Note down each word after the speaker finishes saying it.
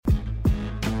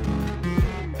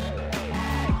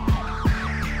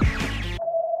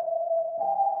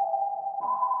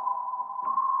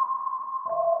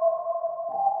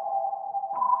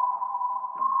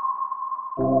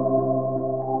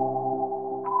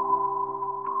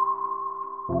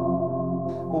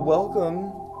Well,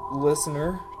 welcome,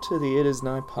 listener, to the It Is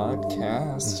Not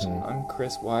podcast. I'm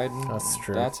Chris Wyden. That's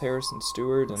true. That's Harrison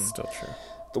Stewart. And Still true.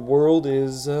 the world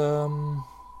is,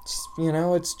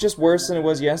 it's just worse than it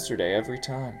was yesterday every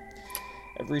time.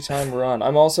 Every time we're on.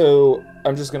 I'm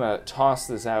just going to toss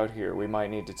this out here. We might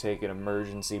need to take an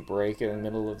emergency break in the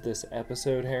middle of this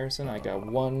episode, Harrison. I got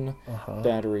one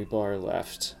battery bar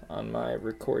left on my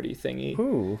recordy thingy.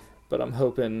 Ooh. But I'm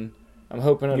hoping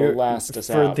it'll last us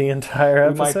for out. the entire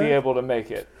episode? We might be able to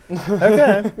make it.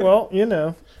 Okay, well,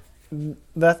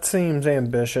 that seems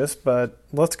ambitious, but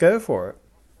let's go for it.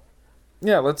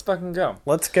 Yeah, let's fucking go.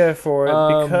 Let's go for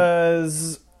it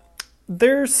because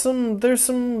there's some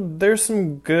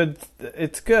good.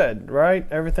 It's good, right?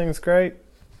 Everything's great.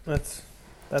 That's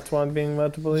what I'm being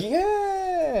led to believe.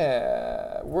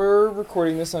 Yeah, we're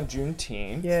recording this on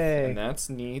Juneteenth. Yay! And that's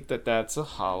neat that's a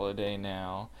holiday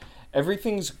now.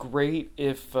 Everything's great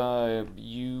if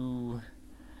you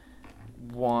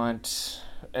want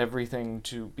everything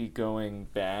to be going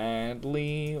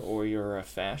badly or you're a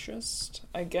fascist,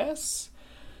 I guess.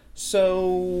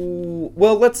 So,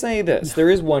 well, let's say this. There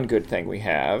is one good thing we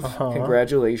have.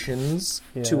 Congratulations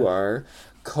to our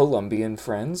Colombian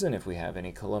friends, and if we have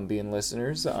any Colombian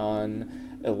listeners,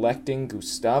 on electing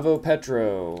Gustavo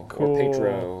Petro, or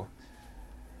Petro,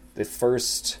 the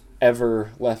first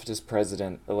ever leftist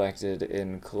president elected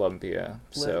in Colombia.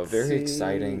 So very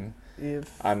exciting.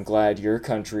 I'm glad your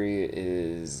country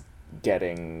is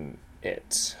getting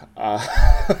it. Let's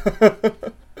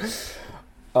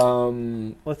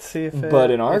see if but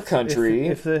in our country,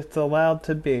 if it's allowed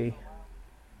to be.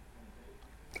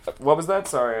 What was that?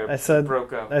 Sorry, I said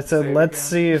broke up. I said let's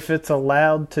see if it's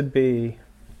allowed to be.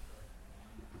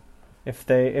 If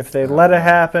they let it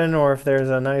happen, or if there's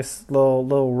a nice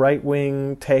little right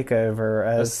wing takeover,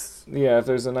 if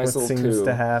there's a nice what little seems coup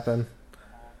to happen.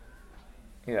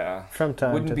 Yeah, from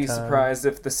time wouldn't to be time. surprised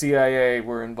if the CIA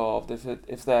were involved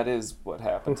if that is what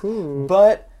happens. Ooh.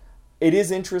 But it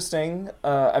is interesting.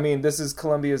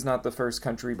 Colombia is not the first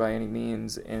country by any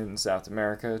means in South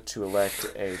America to elect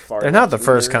a far. They're not the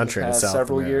first leader country in South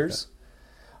several America. Years.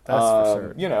 That's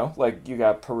for sure. Like you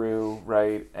got Peru,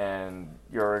 right, and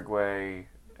Uruguay,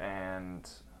 and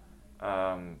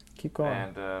keep going.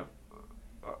 And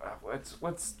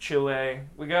what's Chile?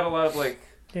 We got a lot of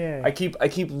Yeah. I keep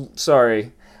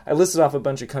sorry. I listed off a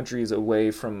bunch of countries away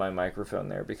from my microphone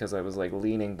there because I was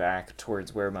leaning back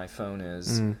towards where my phone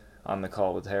is on the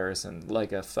call with Harrison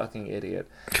like a fucking idiot.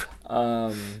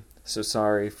 So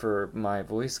sorry for my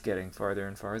voice getting farther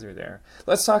and farther there.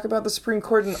 Let's talk about the Supreme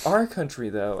Court in our country,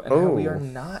 though, and how we are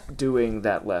not doing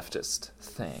that leftist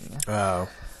thing. Oh.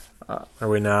 Are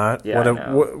we not?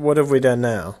 Yeah, what have we done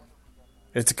now?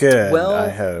 It's good, I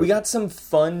hope. We got some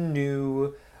fun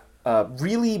new,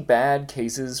 really bad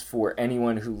cases for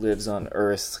anyone who lives on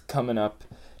Earth coming up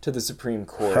to the Supreme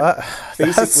Court.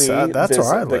 Basically, that's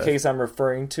where I live. The case I'm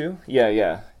referring to.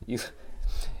 Yeah.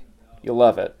 You'll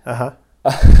love it. Uh-huh.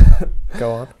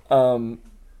 Go on.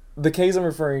 The case I'm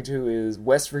referring to is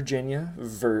West Virginia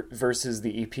versus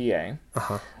the EPA.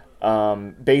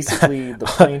 Basically, the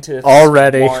plaintiffs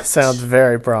already sounds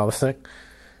very promising.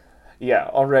 Yeah,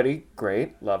 already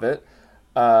great, love it.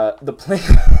 The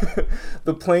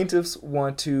plaintiffs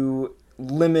want to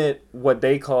limit what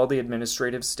they call the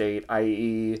administrative state,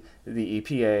 i.e., the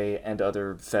EPA and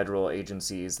other federal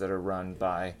agencies that are run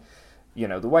by,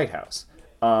 the White House.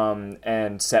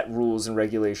 And set rules and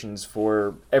regulations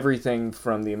for everything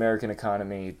from the American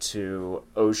economy to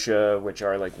OSHA, which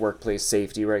are workplace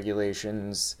safety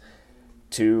regulations,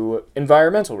 to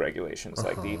environmental regulations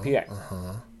like the EPA.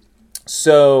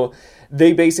 So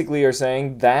they basically are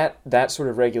saying that sort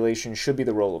of regulation should be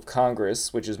the role of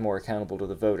Congress, which is more accountable to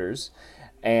the voters.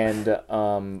 And a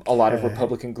lot of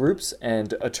Republican groups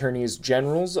and attorneys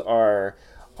generals are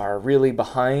really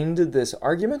behind this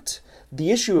argument. The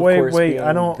issue, of course, being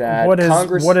that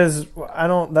Congress...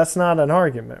 That's not an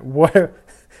argument. What are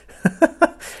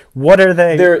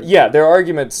they... Their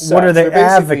arguments suck. What are they They're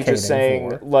basically advocating just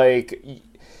saying, for?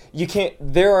 You can't...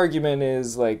 Their argument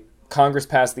is, Congress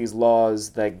passed these laws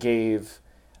that gave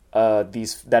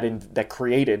that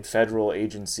created federal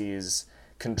agencies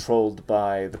controlled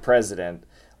by the president,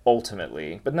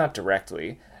 ultimately, but not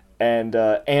directly. And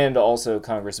also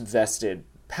Congress vested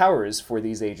powers for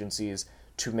these agencies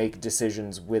to make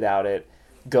decisions without it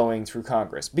going through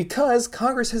Congress. Because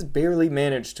Congress has barely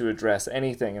managed to address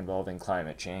anything involving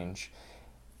climate change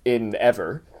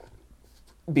ever.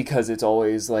 Because it's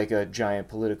always a giant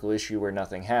political issue where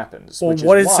nothing happens. Well, which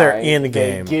what is why their end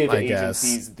game, they give I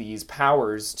agencies guess. These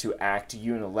powers to act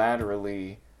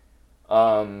unilaterally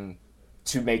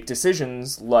to make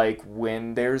decisions like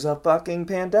when there's a fucking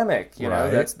pandemic. You know,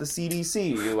 that's the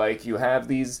CDC. Like, you have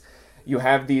these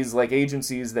like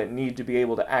agencies that need to be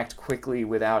able to act quickly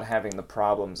without having the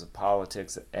problems of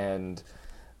politics and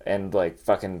like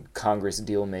fucking Congress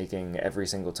deal making every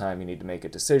single time you need to make a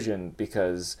decision,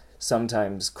 because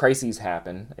sometimes crises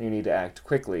happen and you need to act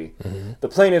quickly. Mm-hmm. The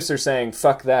plaintiffs are saying,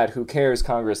 fuck that, who cares?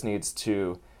 Congress needs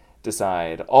to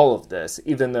decide all of this,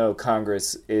 even though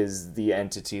Congress is the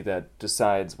entity that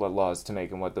decides what laws to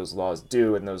make and what those laws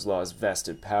do, and those laws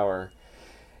vested power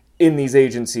in these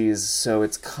agencies. So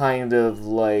it's kind of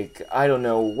like, I don't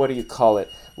know, what do you call it?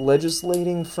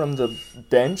 Legislating from the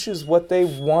bench is what they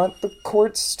want the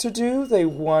courts to do. They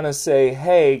want to say,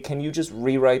 hey, can you just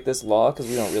rewrite this law because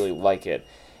we don't really like it,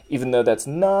 even though that's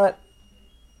not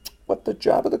what the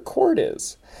job of the court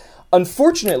is.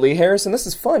 Unfortunately, Harrison, this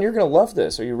is fun. You're going to love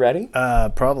this. Are you ready?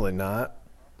 Probably not.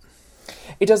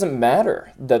 It doesn't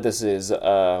matter that this is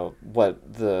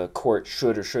what the court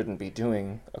should or shouldn't be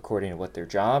doing according to what their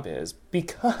job is,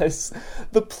 because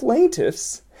the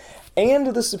plaintiffs and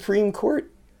the Supreme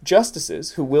Court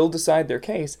justices who will decide their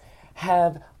case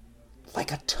have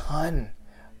like a ton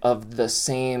of the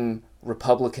same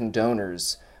Republican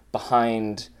donors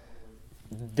behind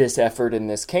this effort in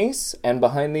this case, and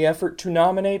behind the effort to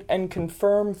nominate and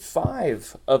confirm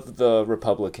 5 of the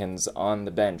Republicans on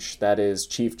the bench. That is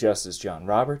Chief Justice John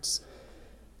Roberts,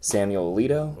 Samuel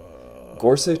Alito,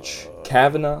 Gorsuch,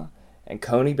 Kavanaugh, and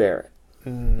Coney Barrett.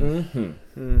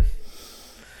 Mm-hmm.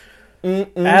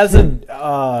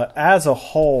 As a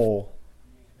whole,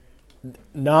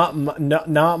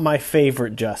 not my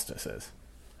favorite justices.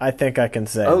 I think I can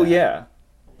say. Oh that. Yeah.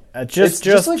 Just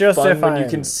fun if when you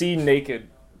can see naked.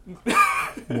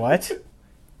 What?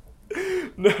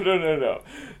 No.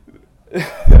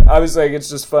 I was like, it's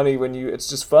just funny it's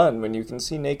just fun when you can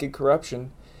see naked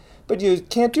corruption, but you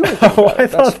can't do anything about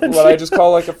it. That's what I just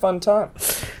call like a fun time.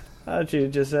 I thought you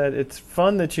just said it's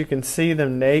fun that you can see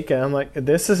them naked. I'm like,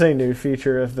 this is a new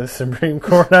feature of the Supreme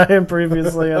Court I am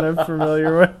previously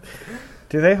unfamiliar with.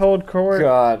 Do they hold court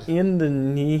in the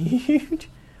nude?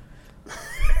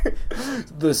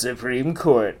 The Supreme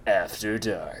Court after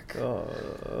dark.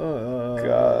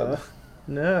 God.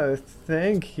 No,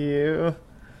 thank you.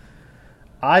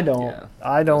 I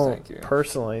don't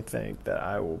personally think that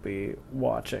I will be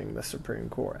watching the Supreme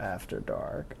Court after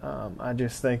dark. I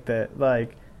just think that,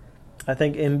 like, I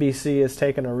think NBC is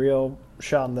taking a real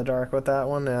shot in the dark with that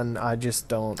one, and I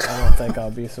don't think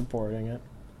I'll be supporting it.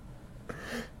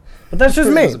 But that's just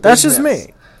me. That's just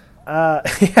me.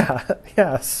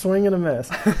 Swing and a miss.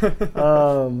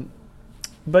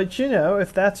 But you know,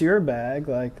 if that's your bag,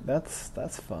 like that's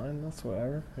fine. That's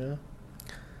whatever. Yeah.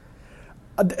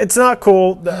 It's not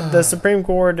cool. The Supreme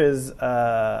Court is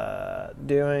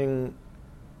doing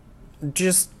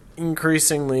just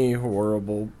increasingly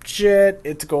horrible shit.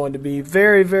 It's going to be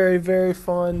very, very, very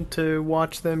fun to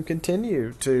watch them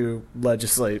continue to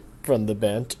legislate from the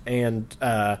bench, and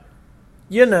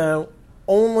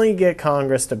only get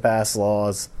Congress to pass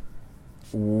laws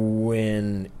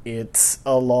when it's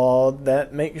a law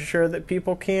that makes sure that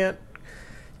people can't,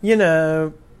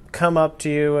 come up to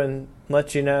you and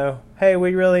let you know, hey,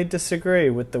 we really disagree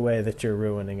with the way that you're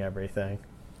ruining everything.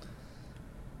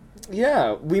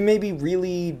 Yeah, we maybe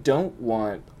really don't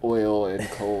want oil and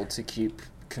coal to keep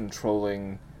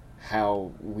controlling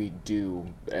how we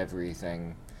do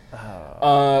everything.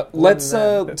 Let's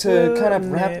to kind of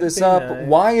wrap this up.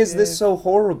 Why is this so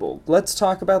horrible? Let's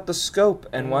talk about the scope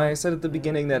and why I said at the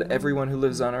beginning that everyone who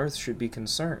lives on Earth should be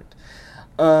concerned.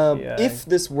 If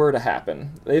this were to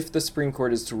happen, if the Supreme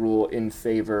Court is to rule in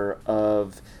favor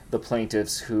of the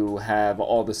plaintiffs who have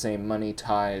all the same money,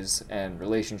 ties, and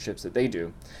relationships that they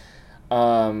do,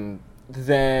 then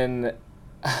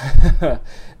the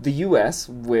U.S.,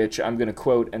 which I'm going to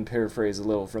quote and paraphrase a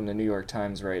little from the New York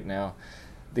Times right now,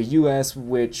 the U.S.,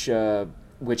 which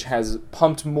has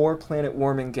pumped more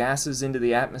planet-warming gases into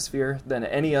the atmosphere than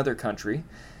any other country,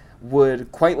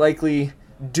 would quite likely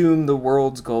doom the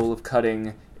world's goal of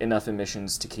cutting enough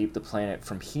emissions to keep the planet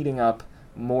from heating up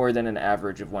more than an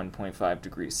average of 1.5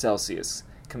 degrees Celsius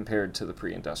compared to the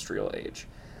pre-industrial age.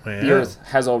 Yeah. The Earth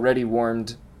has already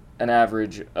warmed an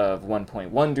average of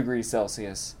 1.1 degrees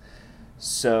Celsius,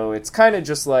 so it's kind of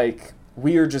just like,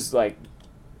 we are just like,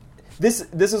 This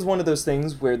is one of those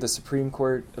things where the Supreme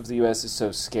Court of the U.S. is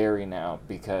so scary now,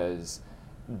 because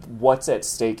what's at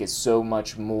stake is so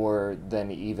much more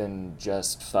than even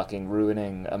just fucking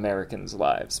ruining Americans'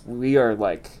 lives. We are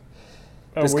like,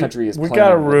 this country is playing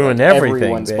gotta ruin with, like, everything,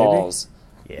 everyone's baby. Balls.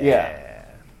 Yeah.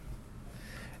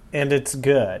 And it's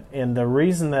good. And the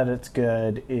reason that it's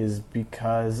good is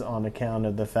because on account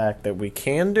of the fact that we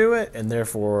can do it, and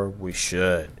therefore we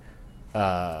should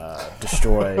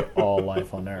destroy all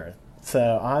life on Earth.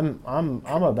 So I'm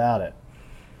about it.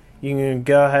 You can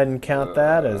go ahead and count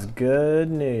that as good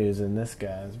news in this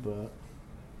guy's book.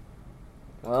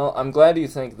 Well, I'm glad you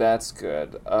think that's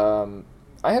good.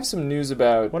 I have some news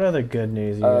about... What other good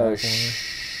news you got for me?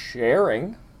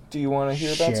 Sharing. Do you want to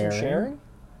hear about some sharing?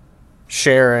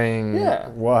 Sharing Yeah.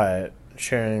 what?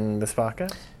 Sharing this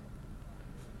podcast?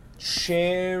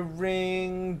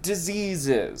 Sharing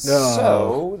diseases. Oh.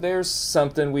 So, there's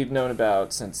something we've known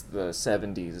about since the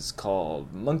 70s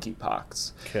called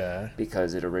monkeypox. Okay.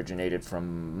 Because it originated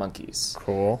from monkeys.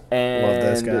 Cool. And love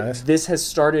those guys. This has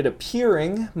started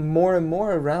appearing more and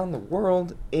more around the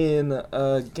world in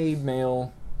gay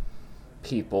male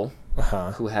people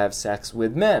who have sex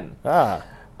with men.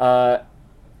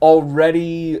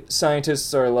 Already,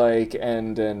 scientists are like,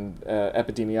 and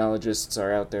epidemiologists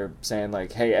are out there saying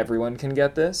like, hey, everyone can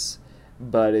get this,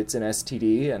 but it's an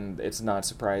STD, and it's not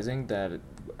surprising that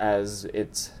as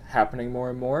it's happening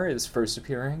more and more, it's first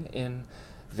appearing in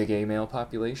the gay male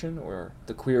population or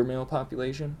the queer male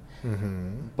population.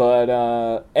 Mm-hmm.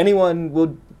 But anyone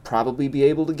would probably be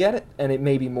able to get it, and it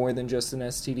may be more than just an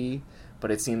STD,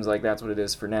 but it seems like that's what it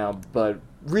is for now. But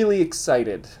really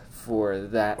excited for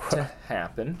that to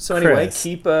happen. So anyway, Chris,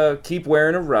 keep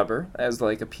wearing a rubber as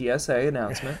like a PSA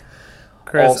announcement.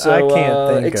 Chris, also, I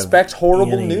can't think expect of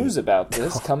horrible any... news about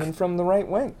this coming from the right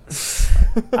wing.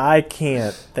 I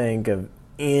can't think of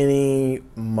any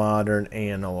modern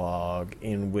analog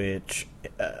in which,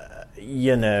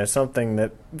 something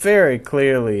that very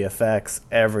clearly affects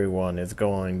everyone is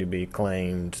going to be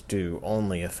claimed to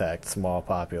only affect small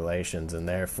populations, and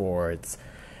therefore it's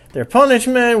their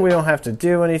punishment. We don't have to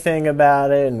do anything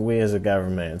about it, and we as a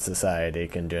government and society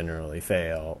can generally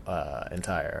fail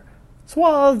entire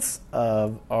swaths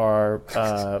of our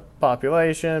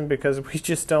population because we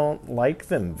just don't like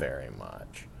them very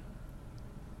much.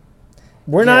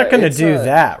 We're not going to do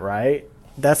that, right?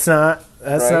 That's not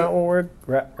what we're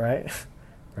right.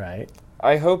 Right.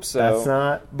 I hope so. That's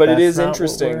not. But that's it is not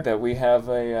interesting that we have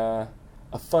a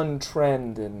fun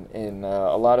trend in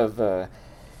a lot of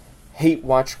hate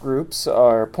watch groups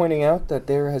are pointing out that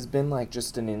there has been like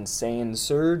just an insane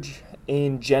surge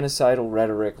in genocidal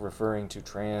rhetoric referring to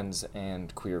trans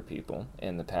and queer people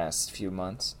in the past few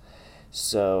months.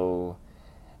 So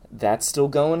that's still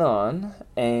going on,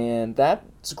 and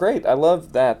that's great. I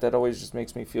love that. That always just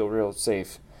makes me feel real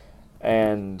safe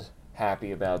and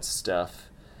happy about stuff.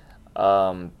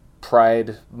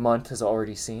 Pride Month has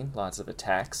already seen lots of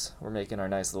attacks. We're making our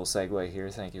nice little segue here.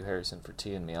 Thank you, Harrison, for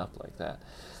teeing me up like that.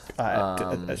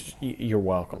 You're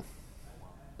welcome.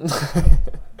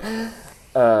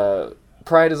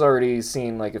 Pride has already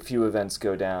seen like a few events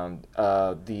go down.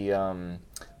 The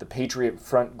Patriot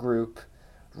Front group,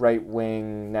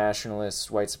 right-wing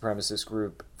nationalist, white supremacist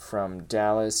group from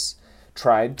Dallas,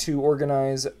 tried to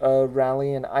organize a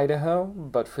rally in Idaho,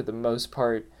 but for the most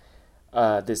part,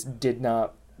 this did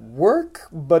not work.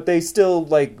 But they still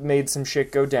like made some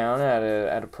shit go down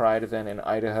at a Pride event in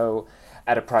Idaho.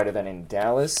 At a Pride event in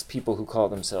Dallas, people who call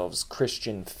themselves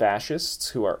Christian fascists,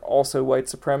 who are also white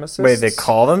supremacists. Wait, they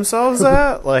call themselves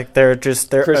that? Like they're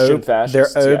Christian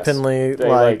fascists. They're openly yes.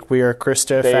 like we are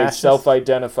Christo-fascists. They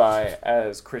self-identify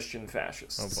as Christian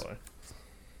fascists. Oh boy.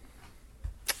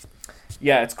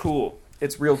 Yeah, it's cool.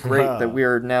 It's real great that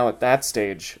we're now at that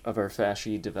stage of our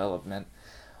fasci development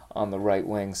on the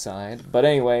right-wing side. But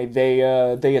anyway,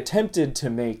 they attempted to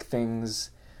make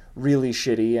things really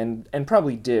shitty and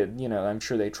probably did. I'm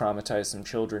sure they traumatized some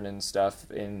children and stuff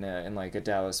in like a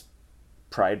Dallas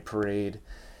Pride Parade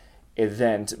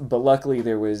event. But luckily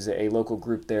there was a local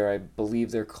group there. I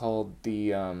believe they're called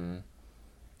the Elm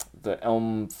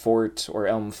Fort or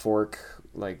Elm Fork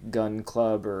like gun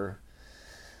club or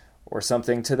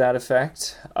something to that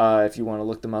effect. If you want to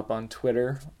look them up on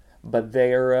Twitter, but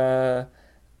they are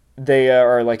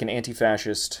like an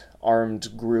anti-fascist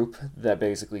armed group that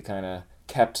basically kind of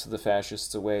kept the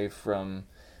fascists away from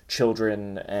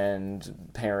children and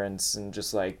parents and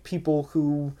just like people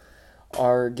who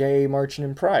are gay marching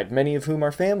in Pride, many of whom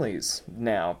are families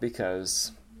now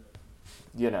because,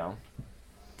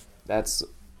 that's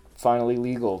finally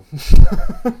legal.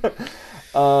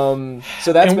 So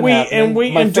that's been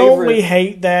happening. Don't we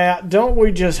hate that? Don't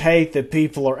we just hate that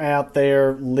people are out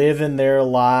there living their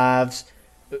lives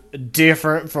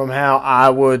different from how I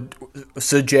would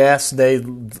suggest they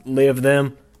live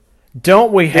them?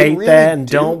 Don't we hate really that? And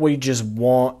don't we just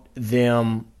want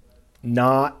them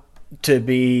not to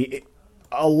be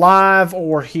alive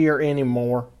or here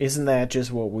anymore? Isn't that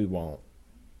just what we want?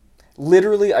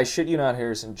 Literally, I shit you not,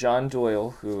 Harrison, John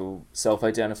Doyle, who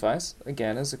self-identifies,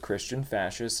 again, as a Christian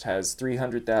fascist, has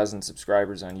 300,000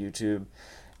 subscribers on YouTube,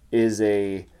 is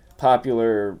a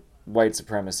popular white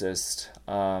supremacist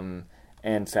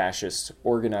and fascist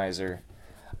organizer.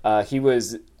 He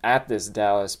was at this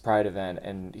Dallas Pride event,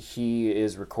 and he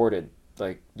is recorded.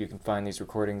 Like, you can find these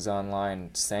recordings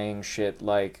online saying shit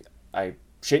like, I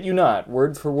shit you not,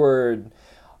 word for word,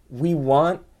 we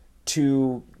want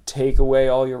to take away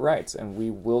all your rights, and we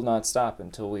will not stop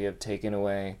until we have taken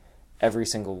away every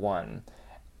single one.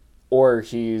 Or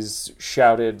he's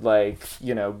shouted like,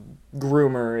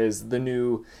 groomer is the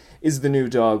new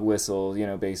dog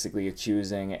whistle, basically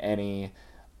accusing any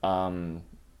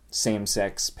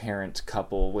same-sex parent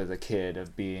couple with a kid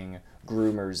of being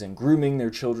groomers and grooming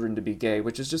their children to be gay,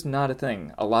 which is just not a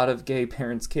thing. A lot of gay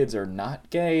parents' kids are not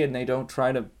gay, and they don't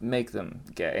try to make them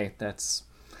gay. That's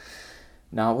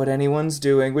not what anyone's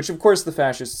doing, which of course the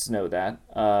fascists know that.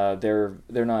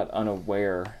 They're not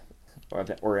unaware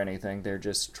or anything. They're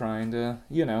just trying to,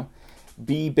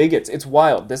 be bigots. It's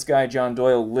wild. This guy, John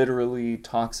Doyle, literally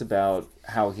talks about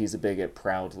how he's a bigot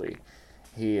proudly.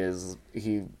 It's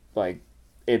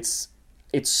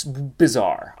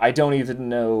bizarre. I don't even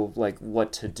know,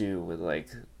 what to do with,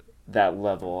 that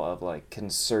level of,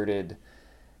 concerted,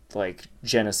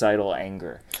 genocidal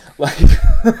anger.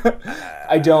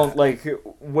 I don't,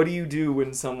 what do you do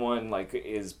when someone,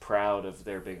 is proud of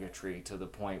their bigotry to the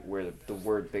point where the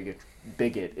word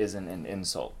bigot isn't an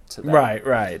insult to them?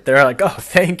 Right. They're like, oh,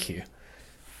 thank you.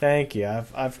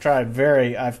 I've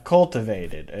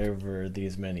cultivated over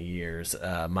these many years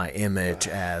my image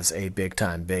as a big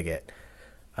time bigot.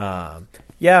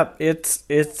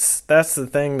 It's that's the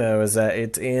thing though, is that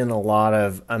it's in a lot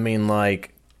of,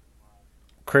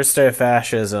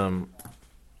 Christofascism.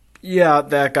 Yeah,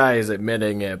 that guy is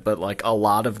admitting it, but a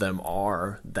lot of them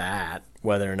are that,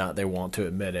 whether or not they want to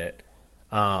admit it.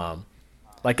 Every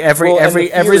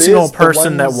single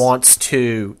person that wants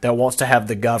to have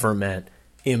the government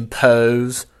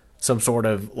impose some sort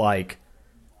of honestly,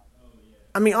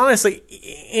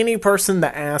 any person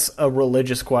that asks a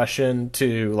religious question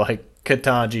to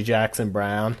Ketanji Jackson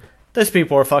Brown, those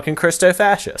people are fucking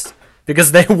Christo-fascists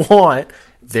because they want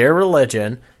their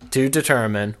religion to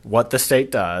determine what the state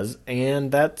does,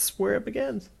 and that's where it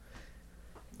begins.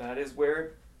 That is where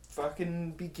it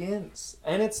fucking begins.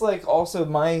 And it's also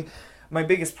my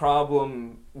biggest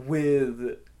problem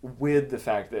with the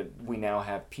fact that we now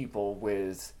have people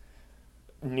with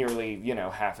nearly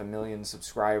 500,000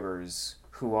 subscribers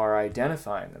who are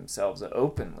identifying themselves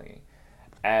openly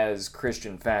as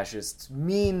Christian fascists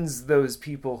means those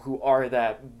people who are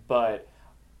that but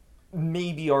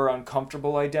maybe are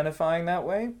uncomfortable identifying that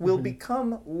way will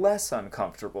become less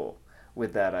uncomfortable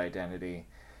with that identity.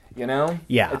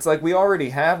 Yeah. It's we already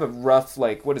have a rough,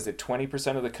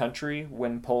 20% of the country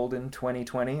when polled in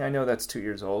 2020. I know that's 2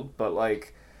 years old, but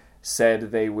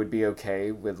said they would be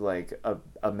okay with a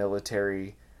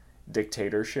military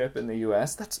dictatorship in the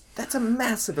U.S. That's a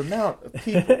massive amount of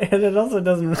people. And it also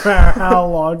doesn't matter how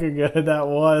long ago that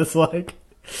was.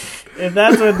 If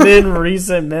that's within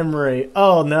recent memory,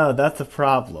 oh no, that's a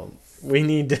problem. We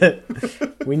need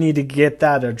to get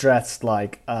that addressed.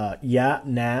 Now,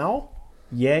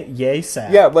 yay,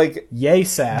 sap. Yeah, yay,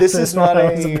 sap. This is not what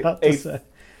I was about to say.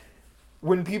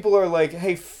 When people are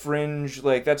hey, fringe,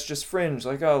 that's just fringe.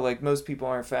 Most people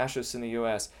aren't fascists in the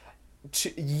U.S.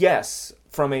 Yes,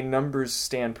 from a numbers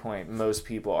standpoint, most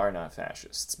people are not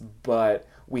fascists. But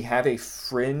we have a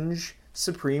fringe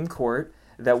Supreme Court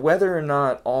that whether or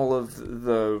not all of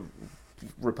the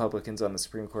Republicans on the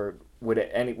Supreme Court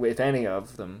if any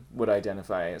of them would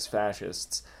identify as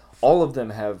fascists, all of them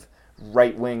have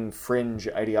right-wing fringe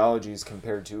ideologies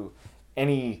compared to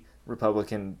any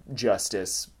Republican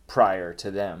justice prior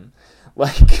to them.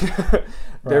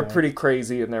 They're pretty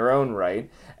crazy in their own right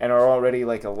and are already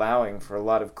allowing for a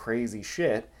lot of crazy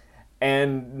shit.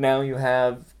 And now you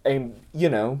have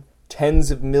tens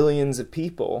of millions of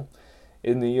people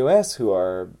in the U.S. who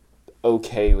are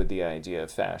okay with the idea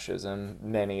of fascism,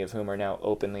 many of whom are now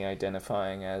openly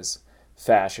identifying as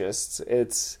fascists.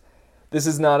 This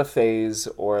is not a phase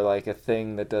or a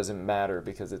thing that doesn't matter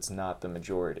because it's not the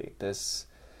majority.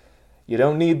 You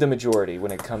don't need the majority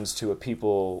when it comes to a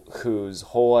people whose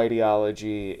whole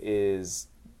ideology is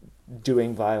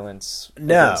doing violence.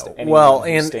 No, well,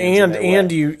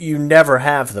 and you never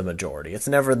have the majority. It's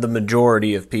never the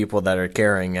majority of people that are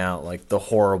carrying out the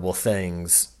horrible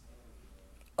things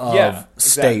of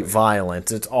state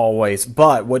violence. It's always,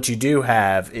 but what you do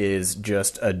have is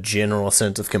just a general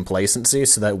sense of complacency,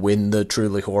 so that when the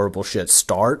truly horrible shit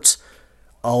starts,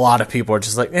 a lot of people are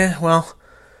just well,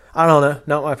 I don't know,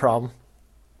 not my problem.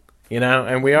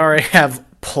 And we already have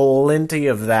plenty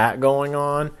of that going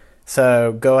on.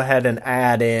 So go ahead and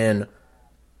add in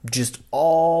just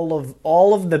all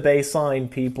of the baseline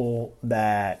people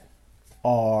that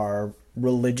are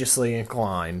religiously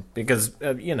inclined, because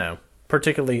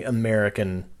particularly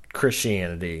American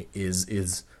Christianity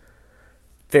is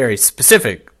very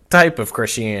specific type of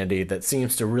Christianity that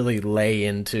seems to really lay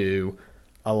into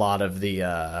a lot of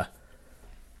the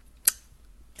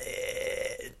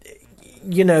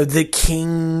the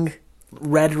king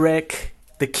rhetoric,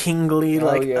 the kingly,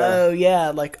 like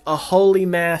a holy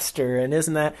master, and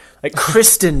isn't that like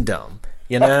Christendom?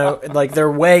 Like they're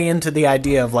way into the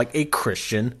idea of like a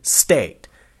Christian state.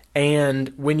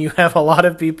 And when you have a lot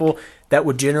of people that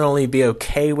would generally be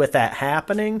okay with that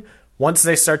happening, once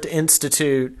they start to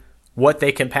institute what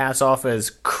they can pass off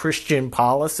as Christian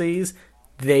policies,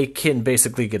 they can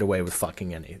basically get away with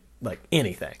fucking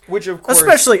anything. Which of course,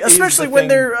 especially when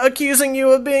they're accusing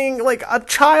you of being like a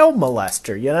child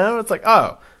molester. It's like,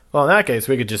 oh, well, in that case,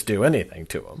 we could just do anything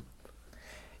to them.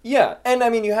 Yeah, and I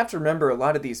mean, you have to remember a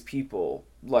lot of these people,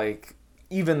 like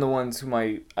even the ones who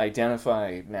might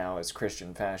identify now as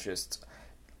Christian fascists,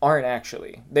 aren't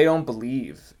actually. They don't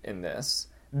believe in this.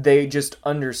 They just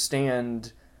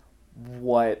understand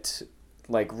what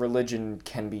like religion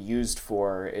can be used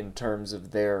for in terms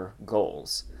of their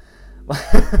goals.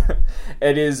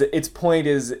 Its point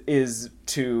is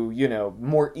to,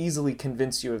 more easily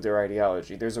convince you of their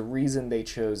ideology. There's a reason they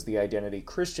chose the identity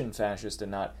Christian fascist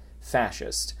and not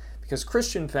fascist, because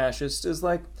Christian fascist is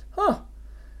like,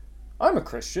 I'm a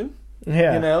Christian.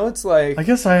 Yeah. It's like, I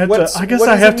guess I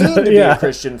have to be a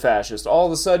Christian fascist. All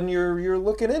of a sudden you're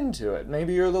looking into it.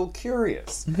 Maybe you're a little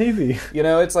curious. Maybe.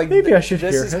 It's like, maybe I should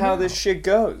this hear is him how out. this shit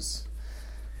goes.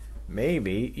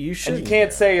 Maybe you should. And you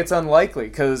can't say it's unlikely,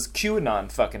 because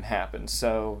QAnon fucking happened,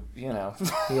 so, Yeah,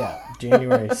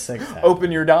 January 6th happened.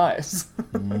 Open your eyes.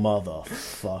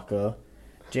 Motherfucker.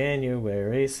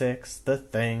 January 6th, the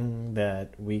thing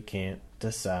that we can't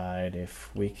decide if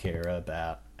we care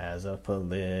about as a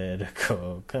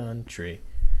political country.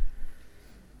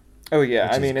 Oh yeah,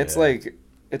 I mean, it's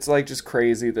it's like just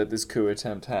crazy that this coup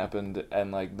attempt happened,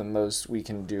 and like the most we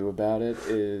can do about it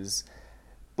is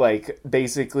like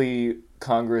basically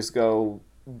Congress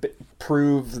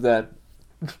prove that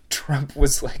Trump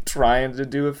was like trying to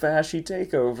do a fascist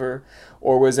takeover,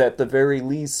 or was at the very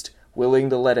least willing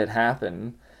to let it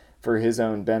happen for his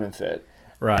own benefit.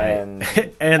 Right.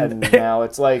 And now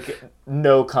it's like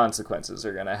no consequences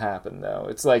are going to happen, though.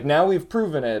 It's like now we've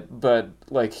proven it, but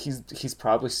like he's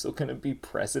probably still going to be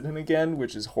president again,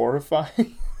 which is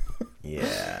horrifying.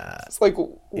 Yeah. It's like,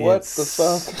 what the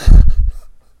fuck?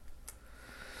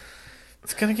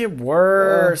 It's going to get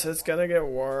worse. It's going to get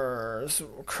worse.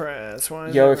 Chris, why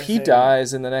is Yo, if he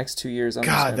dies in the next 2 years, I'm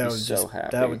God, just going to be so happy.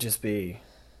 That would just be...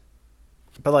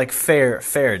 But like fair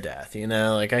death,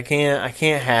 like I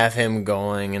can't have him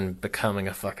going and becoming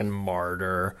a fucking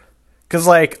martyr. Cause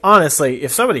like honestly,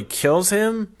 if somebody kills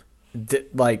him,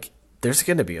 like there's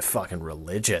gonna be a fucking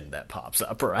religion that pops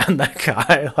up around that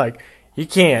guy. Like you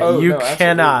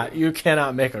cannot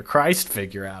make a Christ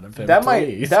figure out of him. That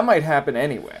might happen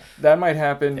anyway. That might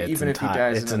happen even if he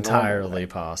dies. It's entirely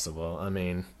possible. I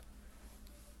mean,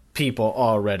 people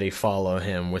already follow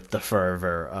him with the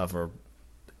fervor of a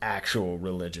actual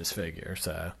religious figure,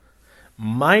 so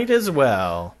might as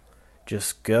well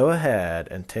just go ahead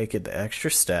and take it the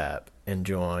extra step and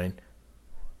join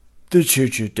the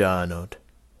Church of Donald,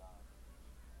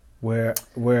 where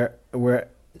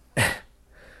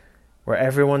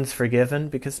everyone's forgiven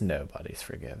because nobody's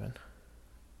forgiven.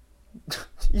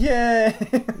 Yay!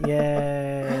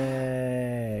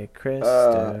 Yay!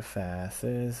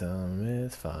 Christofascism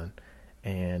is fun,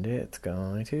 and it's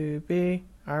going to be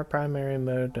our primary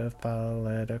mode of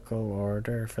political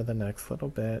order for the next little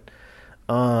bit.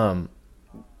 It's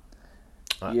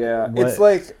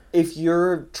like if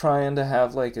you're trying to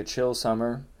have like a chill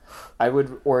summer,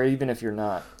 or even if you're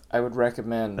not, I would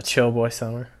recommend a chill boy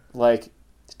summer. Like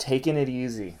taking it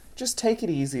easy. Just take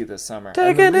it easy this summer.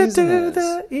 Taking it to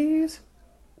the ease.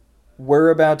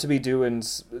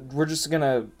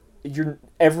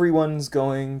 Everyone's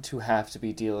going to have to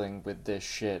be dealing with this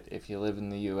shit if you live in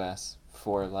the US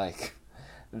for like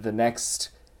the next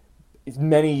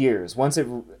many years. Once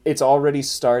it's already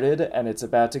started, and it's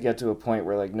about to get to a point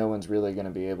where like no one's really going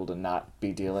to be able to not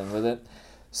be dealing with it.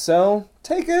 So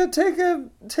take a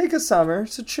summer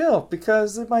to chill,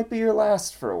 because it might be your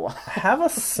last for a while. Have a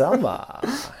summer.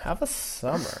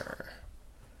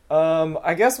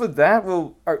 I guess with that,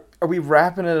 are we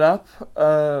wrapping it up,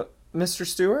 Mr.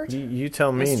 Stewart? You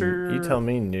tell me,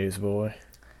 newsboy.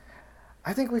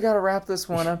 I think we got to wrap this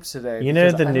one up today. You know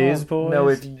because the I don't Newsboys? know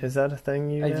Is that a thing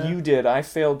you know? you did. I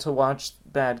failed to watch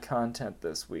bad content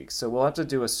this week, so we'll have to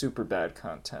do a super bad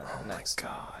content next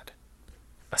time. God.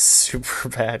 A super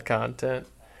bad content?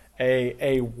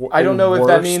 I don't know if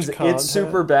that means it's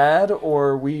super bad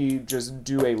or we just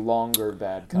do a longer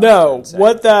bad content. No,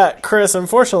 segment. Chris,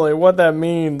 unfortunately, what that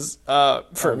means,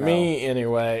 for me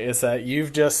anyway, is that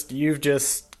you've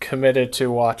just committed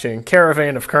to watching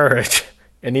Caravan of Courage,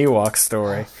 an Ewok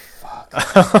story. Oh,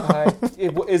 fuck.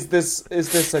 Is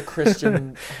this a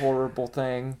Christian horrible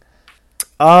thing?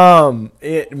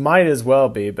 It might as well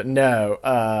be, but no.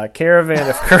 Caravan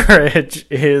of Courage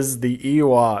is the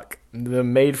Ewok, the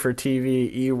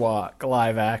made-for-TV Ewok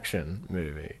live-action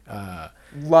movie.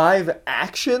 Live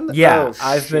action? Yeah, Oh,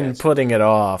 I've been putting it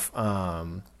off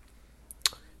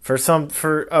for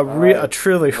a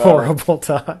truly horrible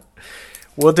time.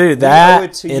 We'll do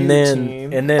that, and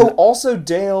then. Oh, also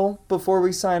Dale. Before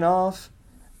we sign off,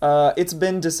 it's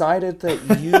been decided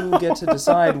that you get to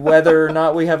decide whether or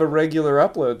not we have a regular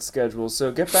upload schedule.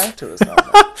 So get back to us on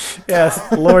that.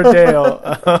 Yes, Lord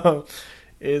Dale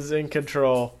is in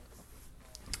control.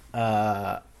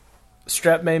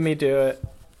 Strep made me do it.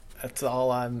 That's all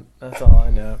I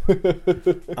know.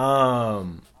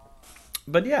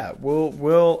 But yeah,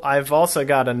 I've also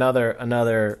got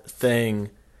another thing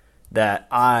that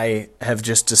I have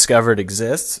just discovered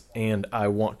exists, and I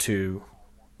want to.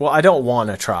 Well, I don't want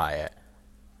to try it,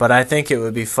 but I think it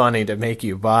would be funny to make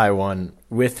you buy one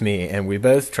with me, and we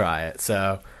both try it.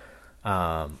 So,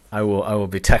 I will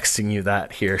be texting you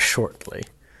that here shortly.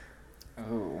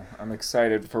 Oh, I'm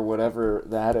excited for whatever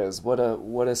that is. What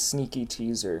a sneaky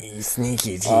teaser.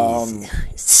 Sneaky tease.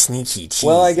 Sneaky tease.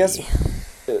 Well, I guess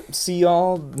see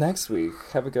y'all next week.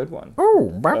 Have a good one. Oh,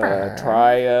 bye-bye.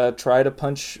 Try to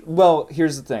punch. Well,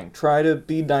 here's the thing. Try to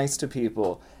be nice to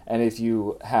people. And if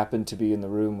you happen to be in the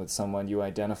room with someone you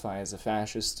identify as a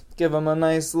fascist, give them a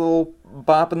nice little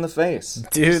bop in the face.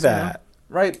 Do that.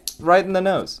 Right in the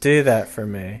nose. Do that for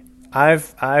me. I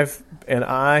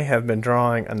have been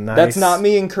drawing a nice. That's not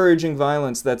me encouraging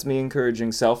violence. That's me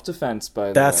encouraging self-defense. By the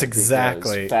way, that's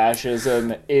exactly.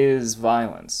 Fascism is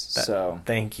violence. So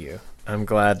thank you. I'm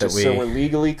glad that so we're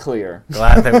legally clear.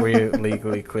 Glad that we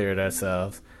legally cleared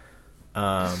ourselves.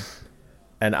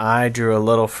 And I drew a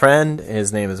little friend.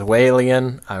 His name is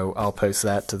Walian. I'll post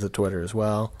that to the Twitter as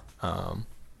well.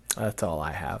 That's all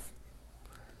I have.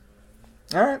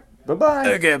 All right.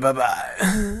 Bye-bye. Okay,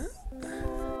 bye-bye.